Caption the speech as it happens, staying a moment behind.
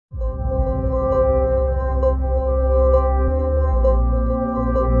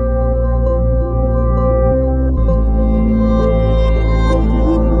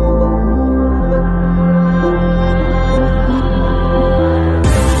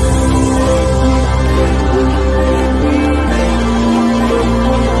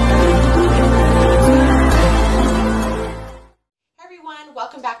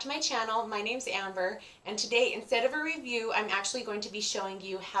today, instead of a review, I'm actually going to be showing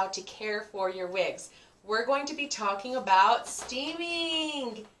you how to care for your wigs. We're going to be talking about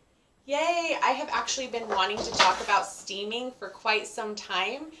steaming. Yay! I have actually been wanting to talk about steaming for quite some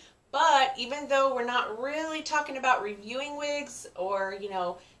time, but even though we're not really talking about reviewing wigs or,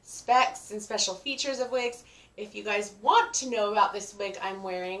 specs and special features of wigs, if you guys want to know about this wig I'm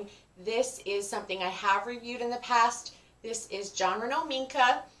wearing, this is something I have reviewed in the past. This is Jon Renau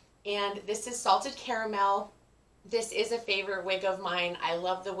Minka, and this is Salted Caramel. This is a favorite wig of mine. I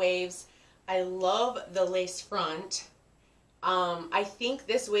love the waves. I love the lace front. I think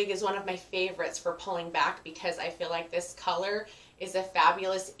this wig is one of my favorites for pulling back because I feel like this color is a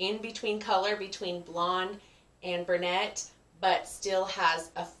fabulous in-between color between blonde and brunette, but still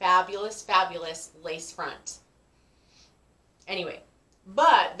has a fabulous, fabulous lace front. Anyway,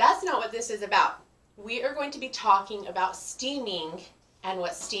 but that's not what this is about. We are going to be talking about steaming and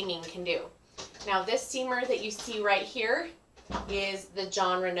what steaming can do. Now, this steamer that you see right here is the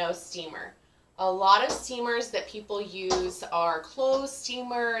Jon Renau steamer. A lot of steamers that people use are clothes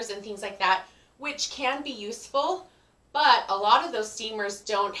steamers and things like that, which can be useful, but a lot of those steamers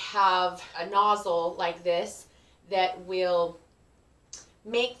don't have a nozzle like this that will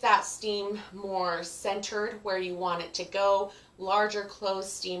make that steam more centered where you want it to go. Larger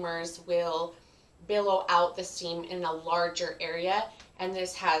clothes steamers will billow out the steam in a larger area, and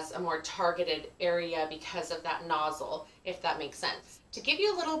this has a more targeted area because of that nozzle, if that makes sense. To give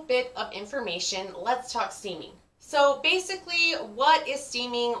you a little bit of information, let's talk steaming. So basically, what is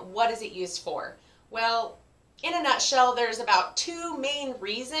steaming? What is it used for? Well, in a nutshell, there's about two main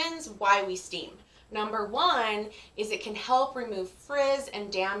reasons why we steam. Number one is it can help remove frizz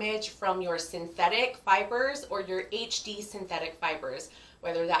and damage from your synthetic fibers or your HD synthetic fibers,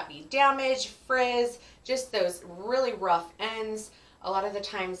 whether that be damage, frizz, just those really rough ends. A lot of the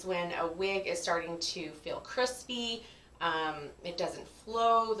times when a wig is starting to feel crispy, it doesn't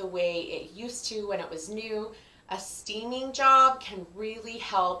flow the way it used to when it was new, a steaming job can really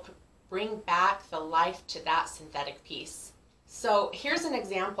help bring back the life to that synthetic piece. So here's an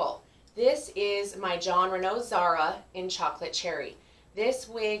example. This is my Jon Renau Zara in Chocolate Cherry. This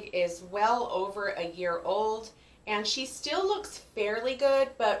wig is well over a year old, and she still looks fairly good,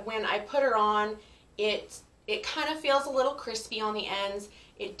 but when I put her on, it kind of feels a little crispy on the ends.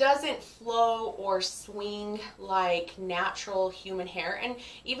 It doesn't flow or swing like natural human hair, and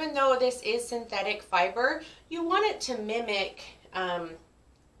even though this is synthetic fiber, you want it to mimic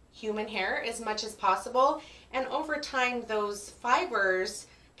human hair as much as possible, and over time those fibers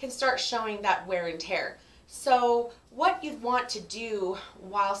can start showing that wear and tear. So what you'd want to do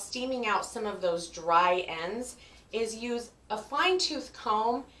while steaming out some of those dry ends is use a fine-tooth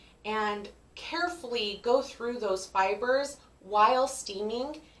comb and carefully go through those fibers while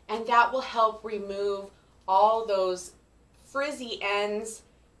steaming, and that will help remove all those frizzy ends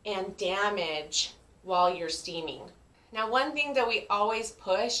and damage while you're steaming. Now, one thing that we always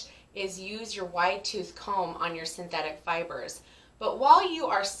push is use your wide tooth comb on your synthetic fibers. But while you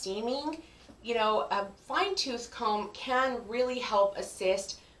are steaming, a fine tooth comb can really help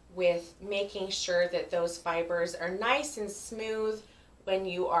assist with making sure that those fibers are nice and smooth when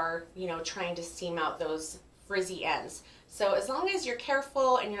you are, trying to steam out those frizzy ends. So as long as you're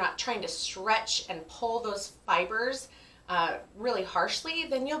careful and you're not trying to stretch and pull those fibers really harshly,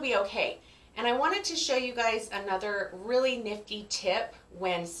 then you'll be okay. And I wanted to show you guys another really nifty tip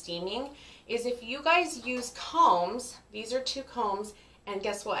when steaming is if you guys use combs, these are two combs, and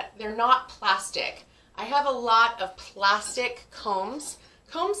guess what? They're not plastic. I have a lot of plastic combs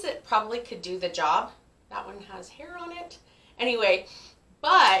that probably could do the job. That one has hair on it. Anyway,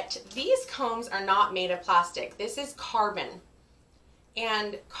 but these combs are not made of plastic. This is carbon.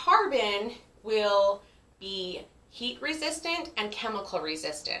 And carbon will be heat resistant and chemical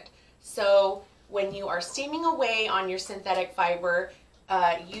resistant. So when you are steaming away on your synthetic fiber,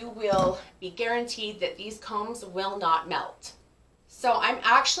 you will be guaranteed that these combs will not melt. So I'm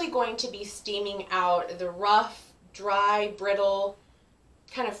actually going to be steaming out the rough, dry, brittle,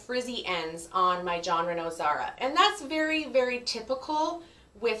 kind of frizzy ends on my Jon Renau Zara. And that's very, very typical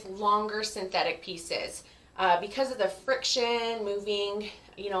with longer synthetic pieces because of the friction moving,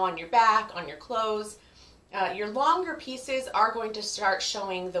 on your back, on your clothes. Your longer pieces are going to start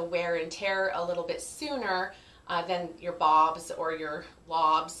showing the wear and tear a little bit sooner than your bobs or your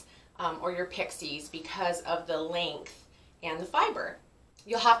lobs or your pixies because of the length and the fiber.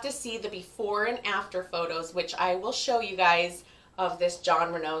 You'll have to see the before and after photos, which I will show you guys, of this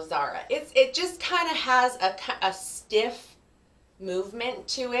Jon Renau Zara. It just kind of has a stiff movement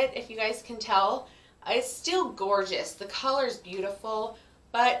to it, if you guys can tell. It's still gorgeous. The color's beautiful,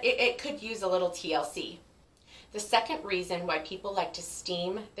 but it could use a little TLC. The second reason why people like to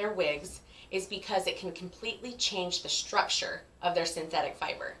steam their wigs is because it can completely change the structure of their synthetic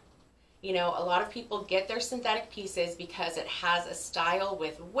fiber. You know, a lot of people get their synthetic pieces because it has a style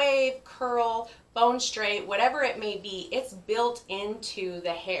with wave, curl, bone straight, whatever it may be. It's built into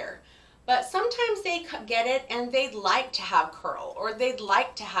the hair. But sometimes they get it and they'd like to have curl, or they'd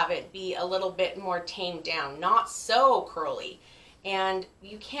like to have it be a little bit more tamed down, not so curly. And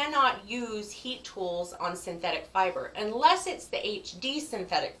you cannot use heat tools on synthetic fiber unless it's the HD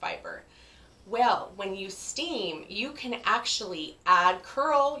synthetic fiber. Well, when you steam, you can actually add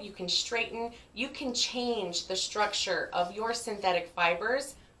curl, you can straighten, you can change the structure of your synthetic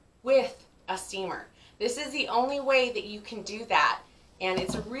fibers with a steamer. This is the only way that you can do that, and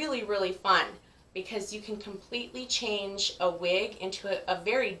it's really, really fun because you can completely change a wig into a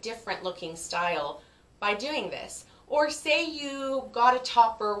very different looking style by doing this. Or say you got a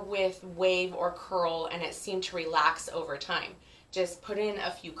topper with wave or curl and it seemed to relax over time. Just put in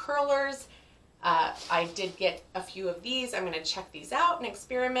a few curlers. I did get a few of these. I'm going to check these out and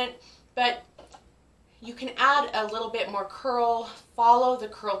experiment. But you can add a little bit more curl, follow the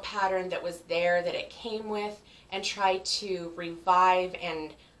curl pattern that was there, that it came with, and try to revive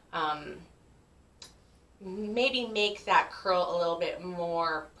and maybe make that curl a little bit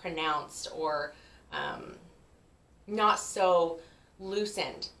more pronounced, or not so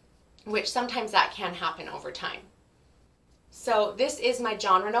loosened, which sometimes that can happen over time. So this is my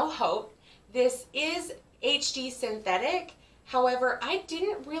Jon Renau Hope. This is HD synthetic. However, I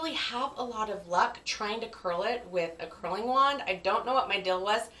didn't really have a lot of luck trying to curl it with a curling wand. I don't know what my deal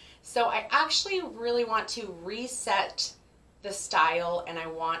was. So I actually really want to reset the style, and I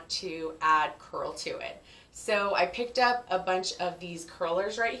want to add curl to it. So I picked up a bunch of these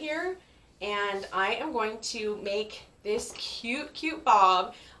curlers right here, and I am going to make this cute, cute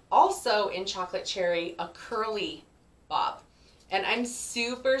bob, also in chocolate cherry, a curly bob. And I'm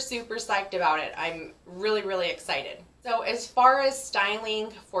super, super psyched about it. I'm really, really excited. So as far as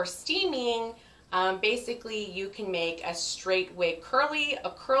styling for steaming, basically you can make a straight wig curly, a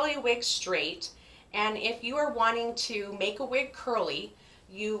curly wig straight. And if you are wanting to make a wig curly,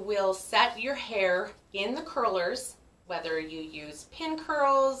 you will set your hair in the curlers, whether you use pin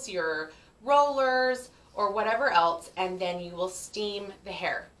curls, your rollers, or whatever else, and then you will steam the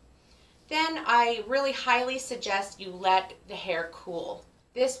hair. Then I really highly suggest you let the hair cool.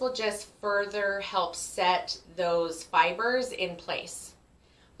 This will just further help set those fibers in place.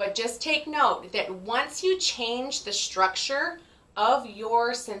 But just take note that once you change the structure of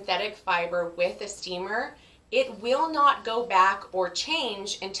your synthetic fiber with a steamer, it will not go back or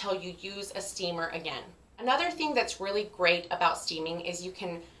change until you use a steamer again. Another thing that's really great about steaming is you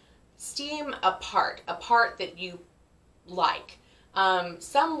can steam a part that you like.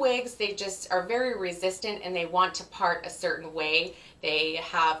 Some wigs, they just are very resistant and they want to part a certain way. They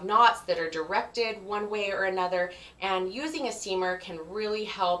have knots that are directed one way or another, and using a steamer can really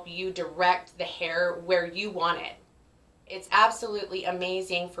help you direct the hair where you want it. It's absolutely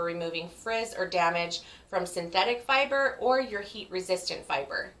amazing for removing frizz or damage from synthetic fiber or your heat resistant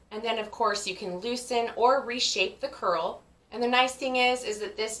fiber. And then of course you can loosen or reshape the curl. And the nice thing is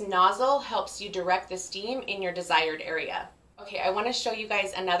that this nozzle helps you direct the steam in your desired area. Okay, I want to show you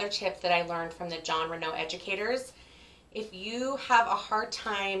guys another tip that I learned from the Jon Renau educators. If you have a hard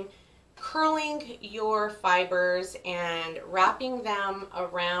time curling your fibers and wrapping them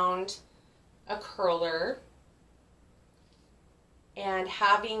around a curler and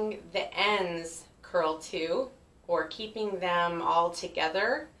having the ends curl too, or keeping them all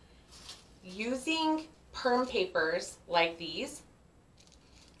together, using perm papers like these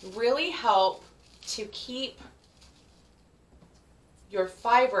really help to keep your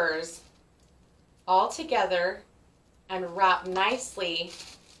fibers all together and wrap nicely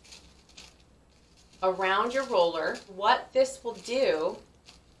around your roller. What this will do,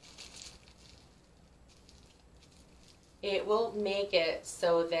 it will make it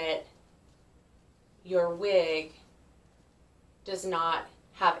so that your wig does not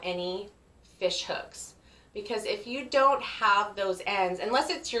have any fish hooks. Because if you don't have those ends, unless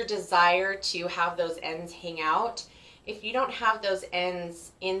it's your desire to have those ends hang out, if you don't have those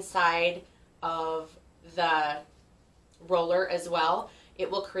ends inside of the roller as well, it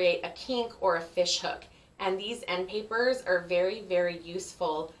will create a kink or a fish hook. And these end papers are very, very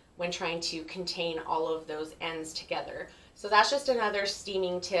useful when trying to contain all of those ends together. So that's just another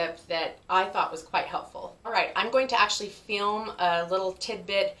steaming tip that I thought was quite helpful. All right, I'm going to actually film a little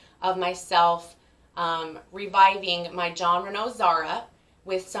tidbit of myself reviving my Jon Renau Zara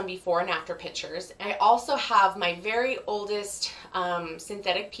with some before and after pictures. I also have my very oldest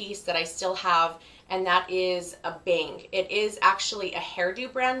synthetic piece that I still have, and that is a bang. It is actually a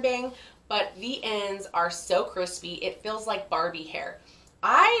hairdo brand bang, but the ends are so crispy, it feels like Barbie hair.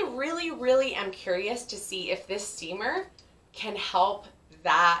 I really am curious to see if this steamer can help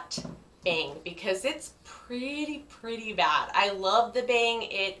that bang, because it's pretty bad. I love the bang.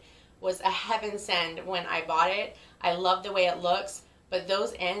 It was a heaven send when I bought it. I love the way it looks, but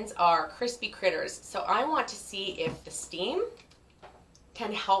those ends are crispy critters. So I want to see if the steam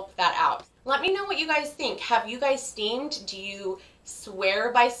can help that out. Let me know what you guys think. Have you guys steamed? Do you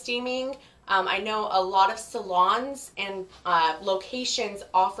swear by steaming? I know a lot of salons and locations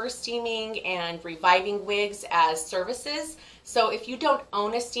offer steaming and reviving wigs as services. So if you don't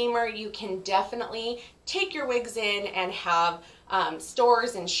own a steamer, you can definitely take your wigs in and have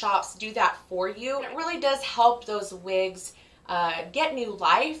stores and shops do that for you. It really does help those wigs get new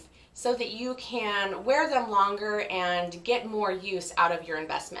life so that you can wear them longer and get more use out of your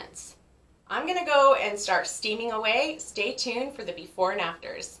investments. I'm gonna go and start steaming away. Stay tuned for the before and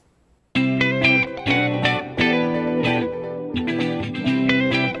afters.